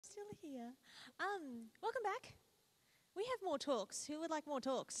out of here. Welcome back. We have more talks. Who would like more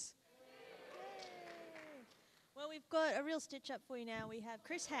talks? Yay. Well, we've got a real stitch up for you now. We have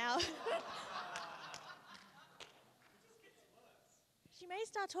Kris Howard. She may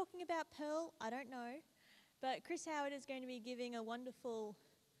start talking about purl, I don't know. But Kris Howard is going to be giving a wonderful,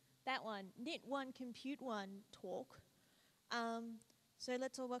 knit one, compute one talk. So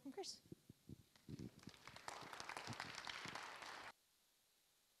let's all welcome Kris.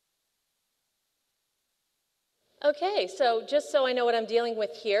 Okay, so just so I know what I'm dealing with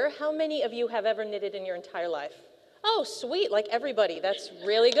here, how many of you have ever knitted in your entire life? Oh, sweet, like everybody. That's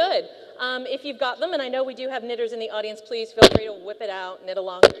really good. If you've got them, and I know we do have knitters in the audience, please feel free to whip it out, knit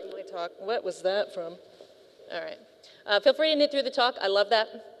along during my talk. What was that from? All right. Feel free to knit through the talk. I love that.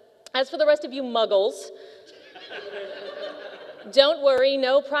 As for the rest of you muggles, don't worry,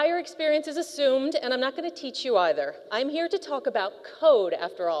 no prior experience is assumed, and I'm not going to teach you either. I'm here to talk about code,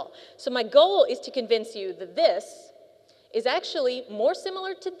 after all. So my goal is to convince you that this is actually more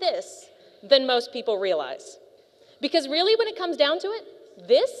similar to this than most people realize. Because really, when it comes down to it,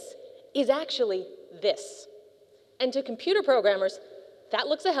 this is actually this. And to computer programmers, that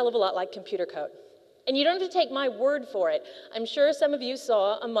looks a hell of a lot like computer code. And you don't have to take my word for it. I'm sure some of you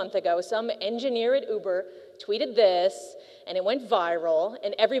saw a month ago some engineer at Uber tweeted this, and it went viral,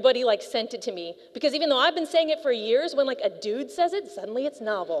 and everybody sent it to me, because even though I've been saying it for years, when a dude says it, suddenly it's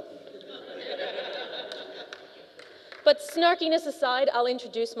novel. But snarkiness aside, I'll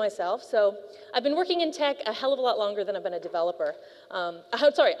introduce myself. So I've been working in tech a hell of a lot longer than I've been a developer. A hell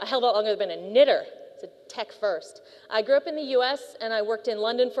of a lot longer than I've been a knitter. It's a tech first. I grew up in the US, and I worked in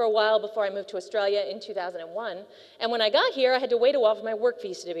London for a while before I moved to Australia in 2001. And when I got here, I had to wait a while for my work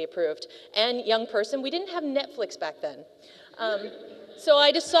visa to be approved. And young person, we didn't have Netflix back then. So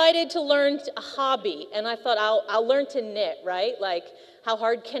I decided to learn a hobby, and I thought I'll learn to knit, right? How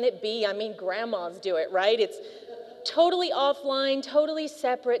hard can it be? I mean, grandmas do it, right? It's totally offline, totally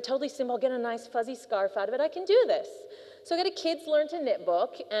separate, totally simple. I'll get a nice fuzzy scarf out of it. I can do this. So I got a Kids Learn to Knit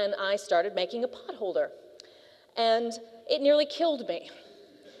book, and I started making a pot holder. And it nearly killed me.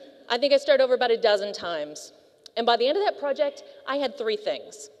 I think I started over about a dozen times. And by the end of that project, I had 3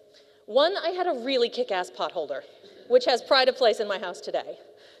 things. 1, I had a really kick-ass pot holder, which has pride of place in my house today.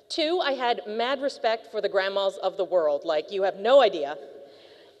 2, I had mad respect for the grandmas of the world, you have no idea.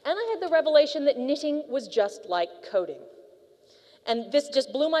 And I had the revelation that knitting was just like coding. And this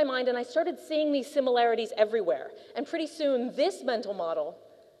just blew my mind, and I started seeing these similarities everywhere. And pretty soon, this mental model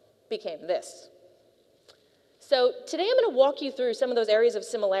became this. So today I'm going to walk you through some of those areas of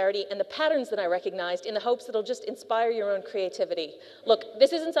similarity and the patterns that I recognized in the hopes that it'll just inspire your own creativity. Look,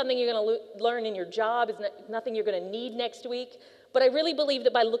 this isn't something you're going to learn in your job, it's nothing you're going to need next week, but I really believe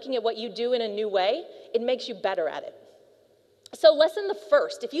that by looking at what you do in a new way, it makes you better at it. So lesson the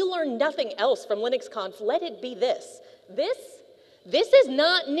first, if you learn nothing else from LinuxConf, let it be this. This is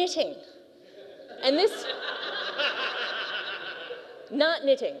not knitting. And this, not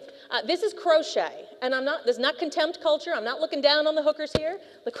knitting. This is crochet, and this is not contempt culture. I'm not looking down on the hookers here.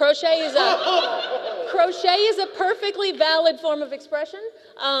 The crochet is a perfectly valid form of expression.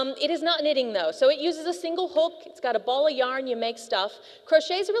 It is not knitting though, so it uses a single hook. It's got a ball of yarn. You make stuff.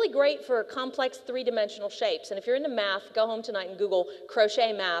 Crochet is really great for complex 3-dimensional shapes. And if you're into math, go home tonight and Google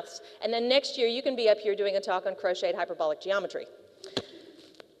crochet maths, and then next year you can be up here doing a talk on crocheted hyperbolic geometry.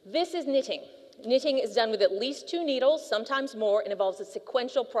 This is knitting. Knitting is done with at least 2 needles, sometimes more, and involves a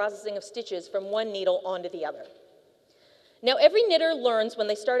sequential processing of stitches from one needle onto the other. Now, every knitter learns when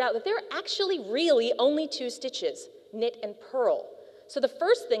they start out that there are actually really only 2 stitches, knit and purl. So the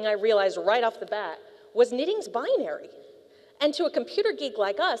first thing I realized right off the bat was knitting's binary. And to a computer geek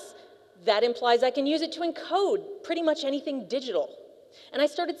like us, that implies I can use it to encode pretty much anything digital. And I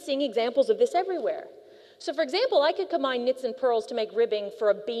started seeing examples of this everywhere. So for example, I could combine knits and purls to make ribbing for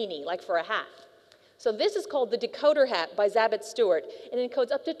a beanie, like for a hat. So this is called the Decoder Hat by Zabit Stewart, and it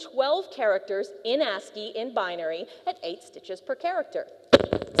encodes up to 12 characters in ASCII in binary at 8 stitches per character.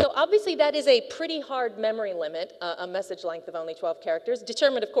 So obviously that is a pretty hard memory limit, a message length of only 12 characters,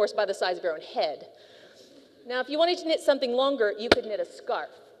 determined of course by the size of your own head. Now if you wanted to knit something longer, you could knit a scarf.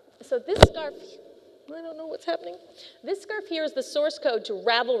 So this scarf, I don't know what's happening. This scarf here is the source code to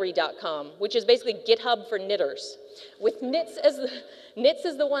Ravelry.com, which is basically GitHub for knitters, with knits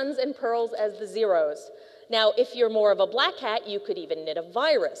as the ones and purls as the zeros. Now, if you're more of a black hat, you could even knit a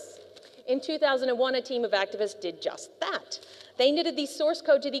virus. In 2001, a team of activists did just that. They knitted the source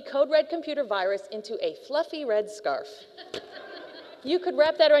code to the Code Red computer virus into a fluffy red scarf. You could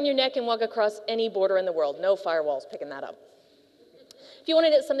wrap that around your neck and walk across any border in the world. No firewalls picking that up. If you want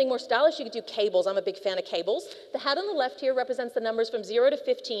to knit something more stylish, you could do cables. I'm a big fan of cables. The hat on the left here represents the numbers from 0 to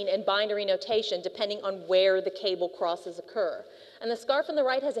 15 in binary notation, depending on where the cable crosses occur. And the scarf on the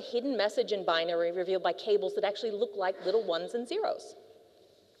right has a hidden message in binary revealed by cables that actually look like little ones and zeros.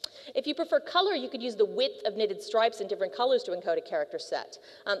 If you prefer color, you could use the width of knitted stripes in different colors to encode a character set.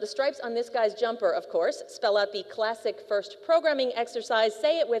 The stripes on this guy's jumper, of course, spell out the classic first programming exercise.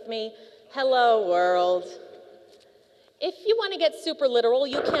 Say it with me, hello world. If you want to get super literal,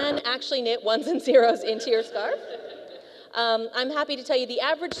 you can actually knit ones and zeros into your scarf. I'm happy to tell you the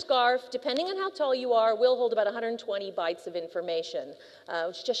average scarf, depending on how tall you are, will hold about 120 bytes of information,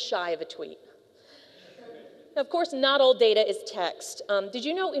 which is just shy of a tweet. Now, of course, not all data is text. Did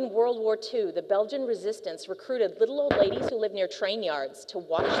you know in World War II, the Belgian resistance recruited little old ladies who lived near train yards to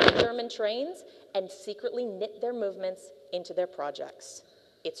watch the German trains and secretly knit their movements into their projects?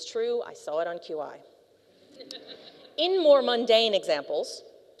 It's true, I saw it on QI. In more mundane examples,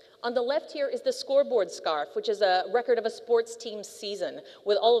 on the left here is the scoreboard scarf, which is a record of a sports team's season,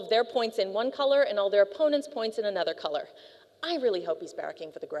 with all of their points in one color and all their opponents' points in another color. I really hope he's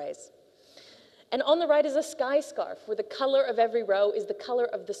barracking for the Grays. And on the right is a sky scarf, where the color of every row is the color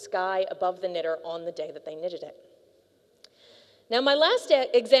of the sky above the knitter on the day that they knitted it. Now, my last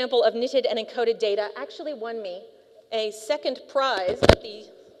example of knitted and encoded data actually won me a second prize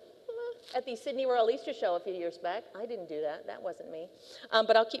at the Sydney Royal Easter Show a few years back. I didn't do that, that wasn't me,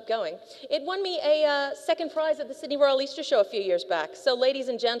 but I'll keep going. It won me a second prize at the Sydney Royal Easter Show a few years back. So ladies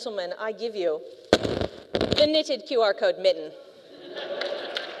and gentlemen, I give you the knitted QR code mitten.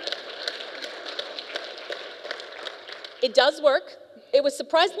 It does work. It was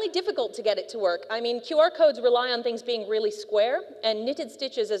surprisingly difficult to get it to work. I mean, QR codes rely on things being really square, and knitted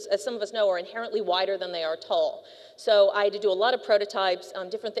stitches, as some of us know, are inherently wider than they are tall. So I had to do a lot of prototypes,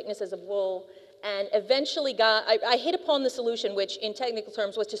 different thicknesses of wool, and eventually I hit upon the solution, which in technical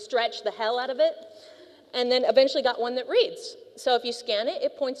terms was to stretch the hell out of it, and then eventually got one that reads. So if you scan it,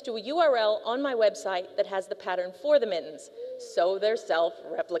 it points to a URL on my website that has the pattern for the mittens. So they're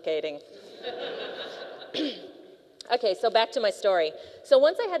self-replicating. Okay, so back to my story. So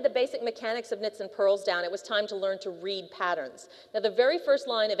once I had the basic mechanics of knits and purls down, it was time to learn to read patterns. Now, the very first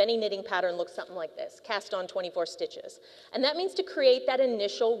line of any knitting pattern looks something like this: cast on 24 stitches. And that means to create that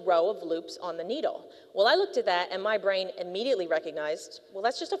initial row of loops on the needle. Well, I looked at that and my brain immediately recognized, well,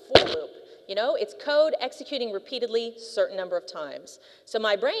 that's just a for loop. You know, it's code executing repeatedly a certain number of times. So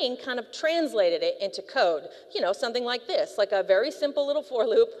my brain kind of translated it into code, you know, something like this, like a very simple little for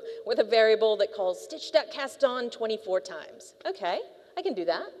loop with a variable that calls stitch.cast on 24 times. Okay, I can do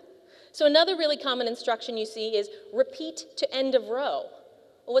that. So another really common instruction you see is repeat to end of row.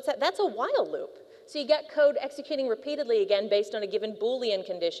 Well, what's that? That's a while loop. So you get code executing repeatedly again based on a given Boolean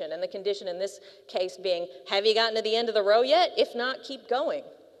condition, and the condition in this case being, have you gotten to the end of the row yet? If not, keep going.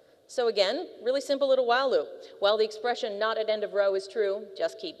 So again, really simple little while loop. While the expression not at end of row is true,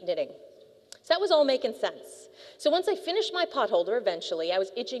 just keep knitting. So that was all making sense. So once I finished my potholder eventually, I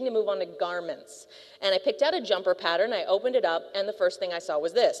was itching to move on to garments. And I picked out a jumper pattern, I opened it up, and the first thing I saw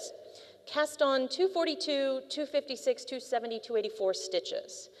was this: cast on 242, 256, 270, 284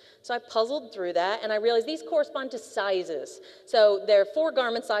 stitches. So I puzzled through that, and I realized these correspond to sizes. So there are 4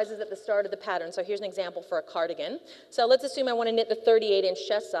 garment sizes at the start of the pattern. So here's an example for a cardigan. So let's assume I want to knit the 38-inch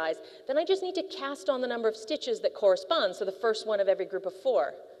chest size. Then I just need to cast on the number of stitches that correspond, so the first one of every group of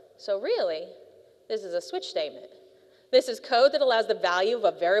 4. So really, this is a switch statement. This is code that allows the value of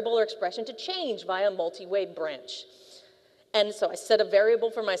a variable or expression to change via a multi-way branch. And so I set a variable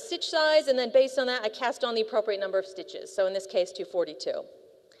for my stitch size, and then based on that, I cast on the appropriate number of stitches. So in this case, 242.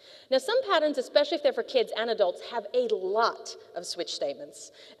 Now, some patterns, especially if they're for kids and adults, have a lot of switch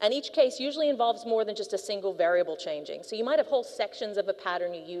statements. And each case usually involves more than just a single variable changing. So you might have whole sections of a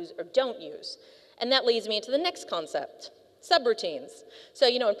pattern you use or don't use. And that leads me into the next concept: subroutines. So,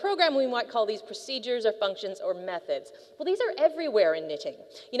 you know, in programming, we might call these procedures or functions or methods. Well, these are everywhere in knitting.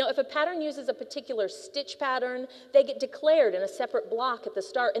 You know, if a pattern uses a particular stitch pattern, they get declared in a separate block at the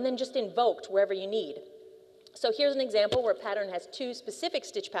start and then just invoked wherever you need. So here's an example where a pattern has 2 specific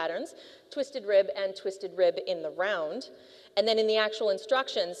stitch patterns, twisted rib and twisted rib in the round. And then in the actual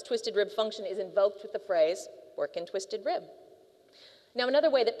instructions, twisted rib function is invoked with the phrase, work in twisted rib. Now, another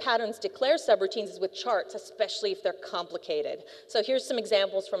way that patterns declare subroutines is with charts, especially if they're complicated. So here's some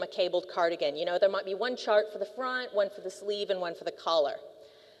examples from a cabled cardigan. You know, there might be one chart for the front, one for the sleeve, and one for the collar.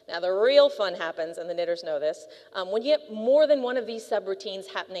 Now, the real fun happens, and the knitters know this, when you get more than one of these subroutines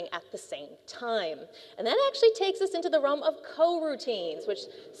happening at the same time. And that actually takes us into the realm of coroutines, which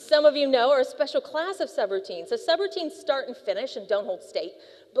some of you know are a special class of subroutines. So subroutines start and finish and don't hold state,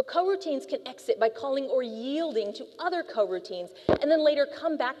 But coroutines can exit by calling or yielding to other coroutines and then later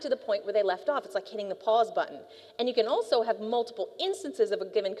come back to the point where they left off. It's like hitting the pause button. And you can also have multiple instances of a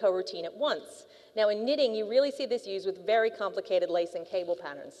given coroutine at once. Now in knitting, you really see this used with very complicated lace and cable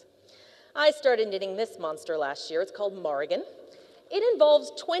patterns. I started knitting this monster last year. It's called Morrigan. It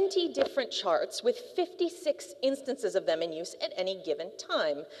involves 20 different charts with 56 instances of them in use at any given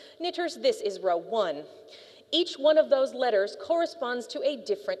time. Knitters, this is row 1. Each one of those letters corresponds to a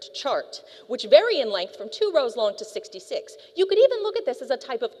different chart, which vary in length from 2 rows long to 66. You could even look at this as a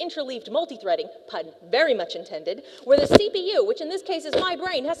type of interleaved multithreading, pun very much intended, where the CPU, which in this case is my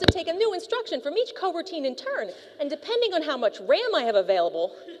brain, has to take a new instruction from each coroutine in turn, and depending on how much RAM I have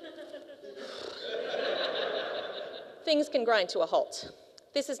available, things can grind to a halt.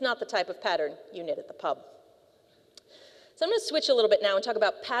 This is not the type of pattern you knit at the pub. So I'm going to switch a little bit now and talk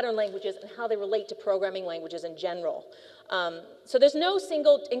about pattern languages and how they relate to programming languages in general. So there's no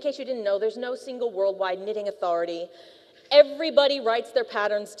single, in case you didn't know, there's no single worldwide knitting authority. Everybody writes their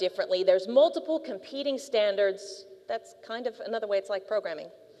patterns differently. There's multiple competing standards. That's kind of another way it's like programming.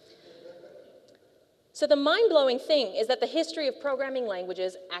 So the mind-blowing thing is that the history of programming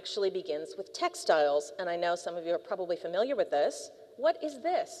languages actually begins with textiles. And I know some of you are probably familiar with this. What is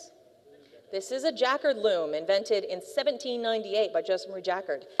this? This is a Jacquard loom invented in 1798 by Joseph Marie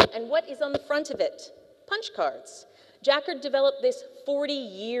Jacquard. And what is on the front of it? Punch cards. Jacquard developed this 40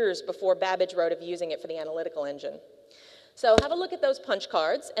 years before Babbage wrote of using it for the analytical engine. So have a look at those punch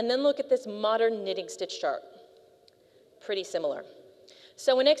cards and then look at this modern knitting stitch chart. Pretty similar.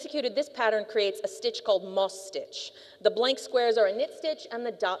 So when executed, this pattern creates a stitch called moss stitch. The blank squares are a knit stitch and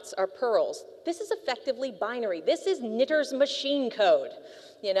the dots are purls. This is effectively binary. This is knitter's machine code.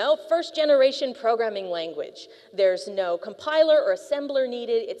 You know, first generation programming language. There's no compiler or assembler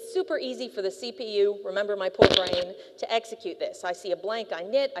needed. It's super easy for the CPU, remember my poor brain, to execute this. I see a blank, I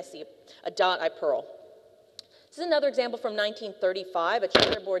knit. I see a dot, I purl. This is another example from 1935, a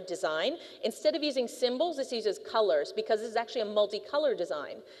checkerboard design. Instead of using symbols, this uses colors because this is actually a multicolor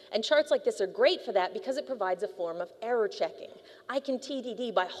design. And charts like this are great for that because it provides a form of error checking. I can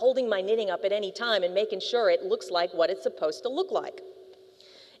TDD by holding my knitting up at any time and making sure it looks like what it's supposed to look like.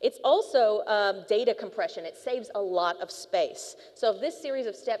 It's also data compression. It saves a lot of space. So if this series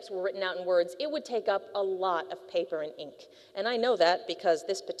of steps were written out in words, it would take up a lot of paper and ink. And I know that because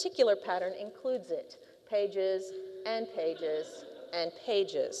this particular pattern includes it. Pages and pages and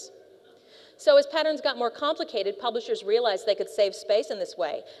pages. So as patterns got more complicated, publishers realized they could save space in this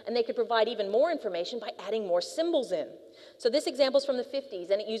way, and they could provide even more information by adding more symbols in. So this example is from the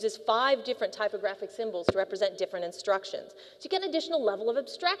 50s, and it uses 5 different typographic symbols to represent different instructions. So you get an additional level of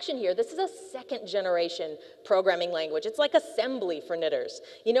abstraction here. This is a second generation programming language. It's like assembly for knitters.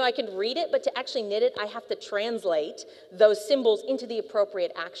 You know, I can read it, but to actually knit it, I have to translate those symbols into the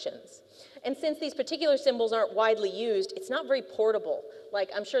appropriate actions. And since these particular symbols aren't widely used, it's not very portable.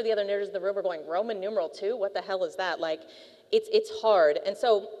 Like, I'm sure the other knitters in the room are going, Roman numeral 2? What the hell is that? Like, it's hard. And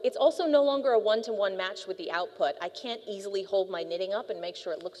so it's also no longer a one-to-one match with the output. I can't easily hold my knitting up and make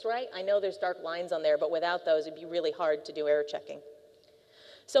sure it looks right. I know there's dark lines on there, but without those, it'd be really hard to do error checking.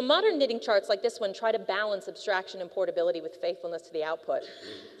 So modern knitting charts like this one try to balance abstraction and portability with faithfulness to the output.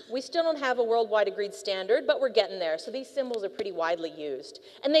 We still don't have a worldwide agreed standard, but we're getting there. So these symbols are pretty widely used.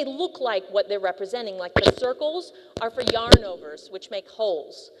 And they look like what they're representing, like the circles are for yarn overs, which make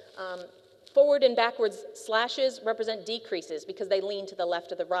holes. Forward and backwards slashes represent decreases because they lean to the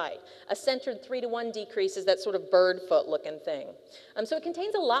left or the right. A centered 3-to-1 decrease is that sort of bird foot looking thing. So it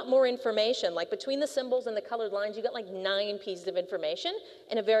contains a lot more information. Like between the symbols and the colored lines, you got like 9 pieces of information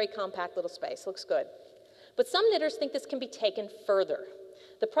in a very compact little space. Looks good. But some knitters think this can be taken further.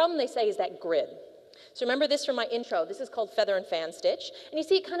 The problem, they say, is that grid. So remember this from my intro. This is called feather and fan stitch. And you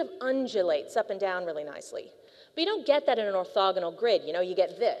see it kind of undulates up and down really nicely. But you don't get that in an orthogonal grid. You know, you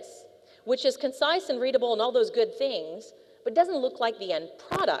get this, which is concise and readable and all those good things, but doesn't look like the end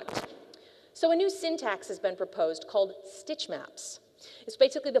product. So a new syntax has been proposed called stitch maps. It's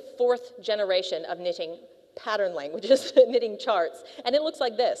basically the 4th generation of knitting pattern languages, knitting charts, and it looks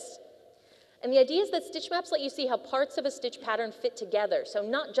like this. And the idea is that stitch maps let you see how parts of a stitch pattern fit together, so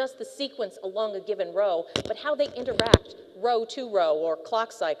not just the sequence along a given row, but how they interact row to row, or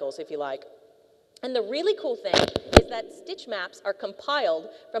clock cycles, if you like. And the really cool thing is that stitch maps are compiled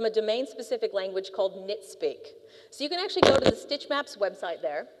from a domain-specific language called KnitSpeak. So you can actually go to the Stitch Maps website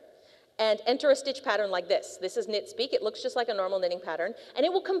there and enter a stitch pattern like this. This is KnitSpeak. It looks just like a normal knitting pattern, and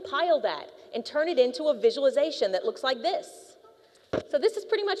it will compile that and turn it into a visualization that looks like this. So this is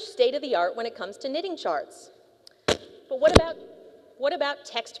pretty much state-of-the-art when it comes to knitting charts. But what about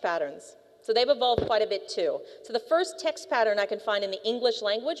text patterns? So they've evolved quite a bit too. So the first text pattern I can find in the English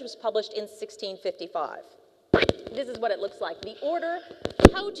language was published in 1655. This is what it looks like. The order,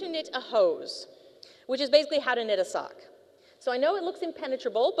 how to knit a hose, which is basically how to knit a sock. So I know it looks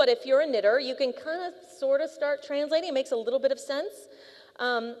impenetrable, but if you're a knitter, you can kind of sort of start translating. It makes a little bit of sense.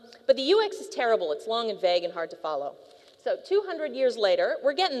 But the UX is terrible. It's long and vague and hard to follow. So 200 years later,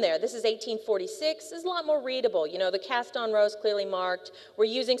 we're getting there. This is 1846. This is a lot more readable. You know, the cast-on rows clearly marked. We're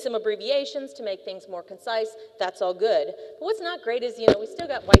using some abbreviations to make things more concise. That's all good. But what's not great is, you know, we still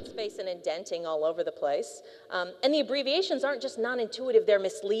got white space and indenting all over the place. And the abbreviations aren't just non-intuitive, they're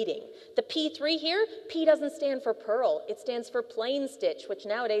misleading. The P3 here, P doesn't stand for purl. It stands for plain stitch, which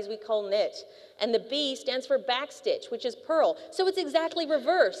nowadays we call knit. And the B stands for backstitch, which is purl. So it's exactly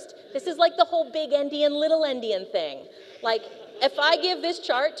reversed. This is like the whole big endian, little endian thing. Like, if I give this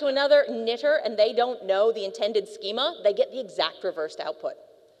chart to another knitter and they don't know the intended schema, they get the exact reversed output.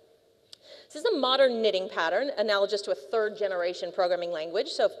 This is a modern knitting pattern, analogous to a third-generation programming language,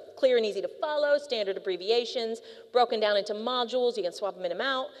 so clear and easy to follow, standard abbreviations, broken down into modules, you can swap them in and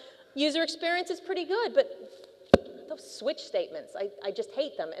out. User experience is pretty good, but those switch statements, I just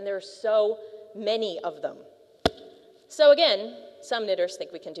hate them, and there are so many of them. So again, some knitters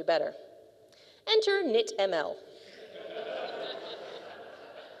think we can do better. Enter knitml.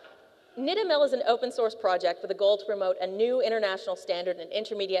 knitml is an open source project with a goal to promote a new international standard and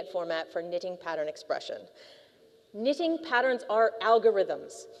intermediate format for knitting pattern expression. Knitting patterns are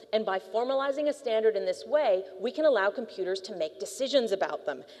algorithms, and by formalizing a standard in this way, we can allow computers to make decisions about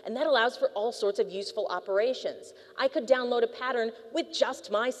them, and that allows for all sorts of useful operations. I could download a pattern with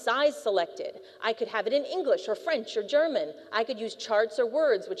just my size selected. I could have it in English or French or German. I could use charts or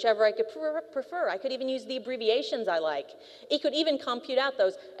words, whichever I could prefer. I could even use the abbreviations I like. It could even compute out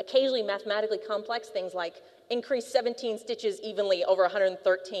those occasionally mathematically complex things like increase 17 stitches evenly over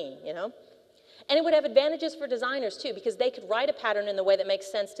 113, you know? And it would have advantages for designers too, because they could write a pattern in the way that makes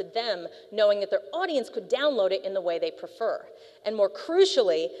sense to them, knowing that their audience could download it in the way they prefer. And more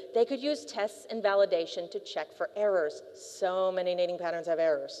crucially, they could use tests and validation to check for errors. So many knitting patterns have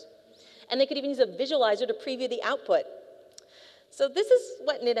errors. And they could even use a visualizer to preview the output. So this is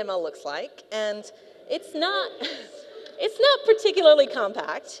what knitml looks like, and it's not particularly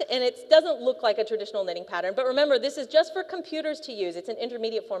compact, and it doesn't look like a traditional knitting pattern. But remember, this is just for computers to use. It's an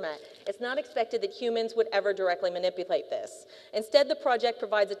intermediate format. It's not expected that humans would ever directly manipulate this. Instead, the project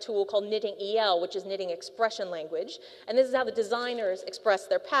provides a tool called knitting EL, which is knitting expression language. And this is how the designers express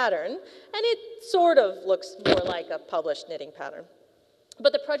their pattern. And it sort of looks more like a published knitting pattern.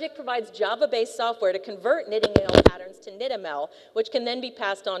 But the project provides Java-based software to convert knitting patterns to knitml, which can then be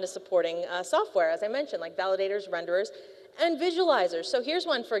passed on to supporting software, as I mentioned, like validators, renderers, and visualizers. So here's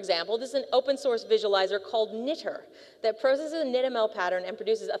one, for example. This is an open source visualizer called Knitter that processes a knitml pattern and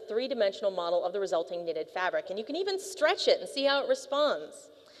produces a three-dimensional model of the resulting knitted fabric. And you can even stretch it and see how it responds.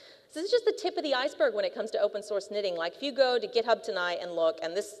 So this is just the tip of the iceberg when it comes to open source knitting. Like if you go to GitHub tonight and look,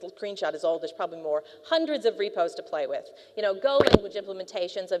 and this screenshot is old, there's probably more, hundreds of repos to play with. You know, Go language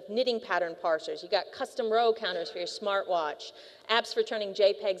implementations of knitting pattern parsers. You got custom row counters for your smartwatch, apps for turning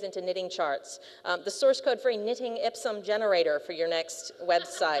JPEGs into knitting charts, the source code for a knitting Ipsum generator for your next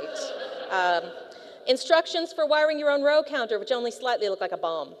website, instructions for wiring your own row counter, which only slightly look like a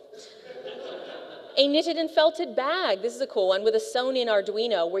bomb. A knitted and felted bag. This is a cool one with a sewn-in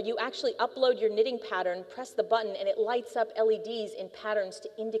Arduino where you actually upload your knitting pattern, press the button, and it lights up LEDs in patterns to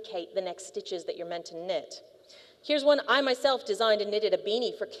indicate the next stitches that you're meant to knit. Here's one I myself designed and knitted a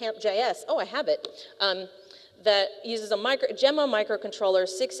beanie for Camp.js. Oh, I have it. That uses a Gemma microcontroller,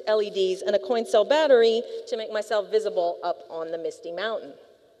 6 LEDs, and a coin cell battery to make myself visible up on the misty mountain.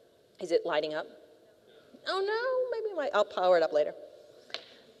 Is it lighting up? Oh no, maybe I'll power it up later.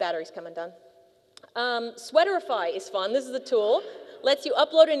 Battery's come undone. Sweaterify is fun. This is a tool. Lets you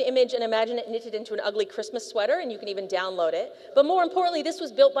upload an image and imagine it knitted into an ugly Christmas sweater, and you can even download it. But more importantly, this was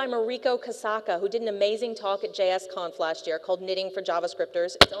built by Mariko Kasaka, who did an amazing talk at JSConf last year called Knitting for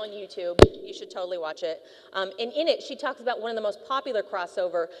JavaScripters. It's on YouTube. You should totally watch it. And in it, she talks about one of the most popular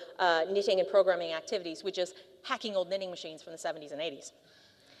crossover knitting and programming activities, which is hacking old knitting machines from the 70s and 80s.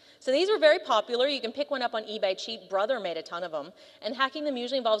 So these were very popular. You can pick one up on eBay cheap. Brother made a ton of them. And hacking them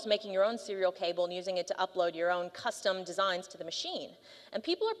usually involves making your own serial cable and using it to upload your own custom designs to the machine. And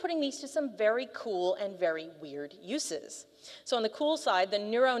people are putting these to some very cool and very weird uses. So on the cool side, the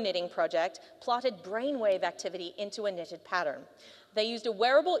Neuro Knitting project plotted brainwave activity into a knitted pattern. They used a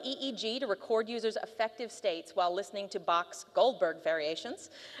wearable EEG to record users' affective states while listening to Bach's Goldberg variations,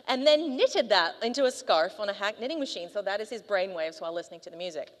 and then knitted that into a scarf on a hacked knitting machine. So that is his brainwaves while listening to the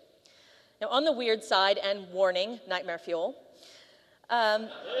music. Now, on the weird side, and warning, nightmare fuel,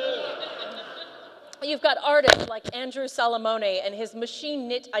 You've got artists like Andrew Salamone and his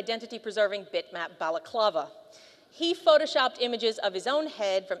machine-knit identity-preserving bitmap balaclava. He photoshopped images of his own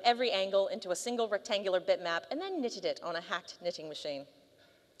head from every angle into a single rectangular bitmap and then knitted it on a hacked knitting machine.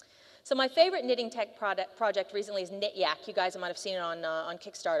 So my favorite knitting tech project recently is KnitYak. You guys might have seen it on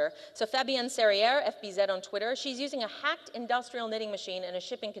Kickstarter. So Fabienne Serrière, FBZ on Twitter, she's using a hacked industrial knitting machine in a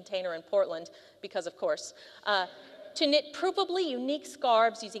shipping container in Portland, because of course, to knit provably unique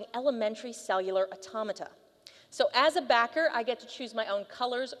scarves using elementary cellular automata. So as a backer, I get to choose my own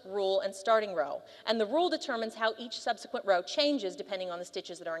colors, rule, and starting row. And the rule determines how each subsequent row changes depending on the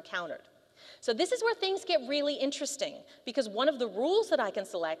stitches that are encountered. So this is where things get really interesting, because one of the rules that I can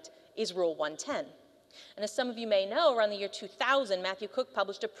select is Rule 110. And as some of you may know, around the year 2000, Matthew Cook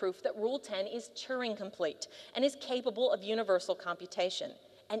published a proof that Rule 10 is Turing complete and is capable of universal computation,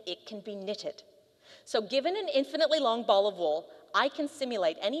 and it can be knitted. So given an infinitely long ball of wool, I can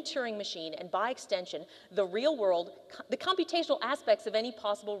simulate any Turing machine and, by extension, the real world, the computational aspects of any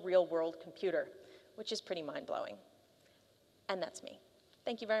possible real-world computer, which is pretty mind-blowing. And that's me.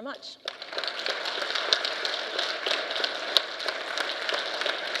 Thank you very much.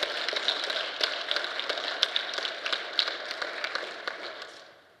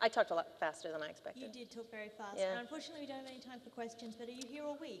 I talked a lot faster than I expected. You did talk very fast. Yeah. And unfortunately, we don't have any time for questions, but are you here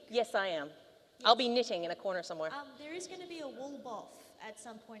all week? Yes, I am. Yes. I'll be knitting in a corner somewhere. There is going to be a wool boff at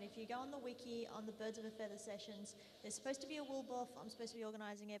some point. If you go on the wiki, on the Birds of a Feather sessions, there's supposed to be a wool boff. I'm supposed to be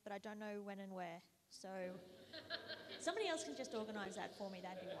organising it, but I don't know when and where. So somebody else can just organise that for me.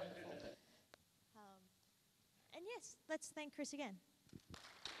 That'd be wonderful. And yes, let's thank Kris again.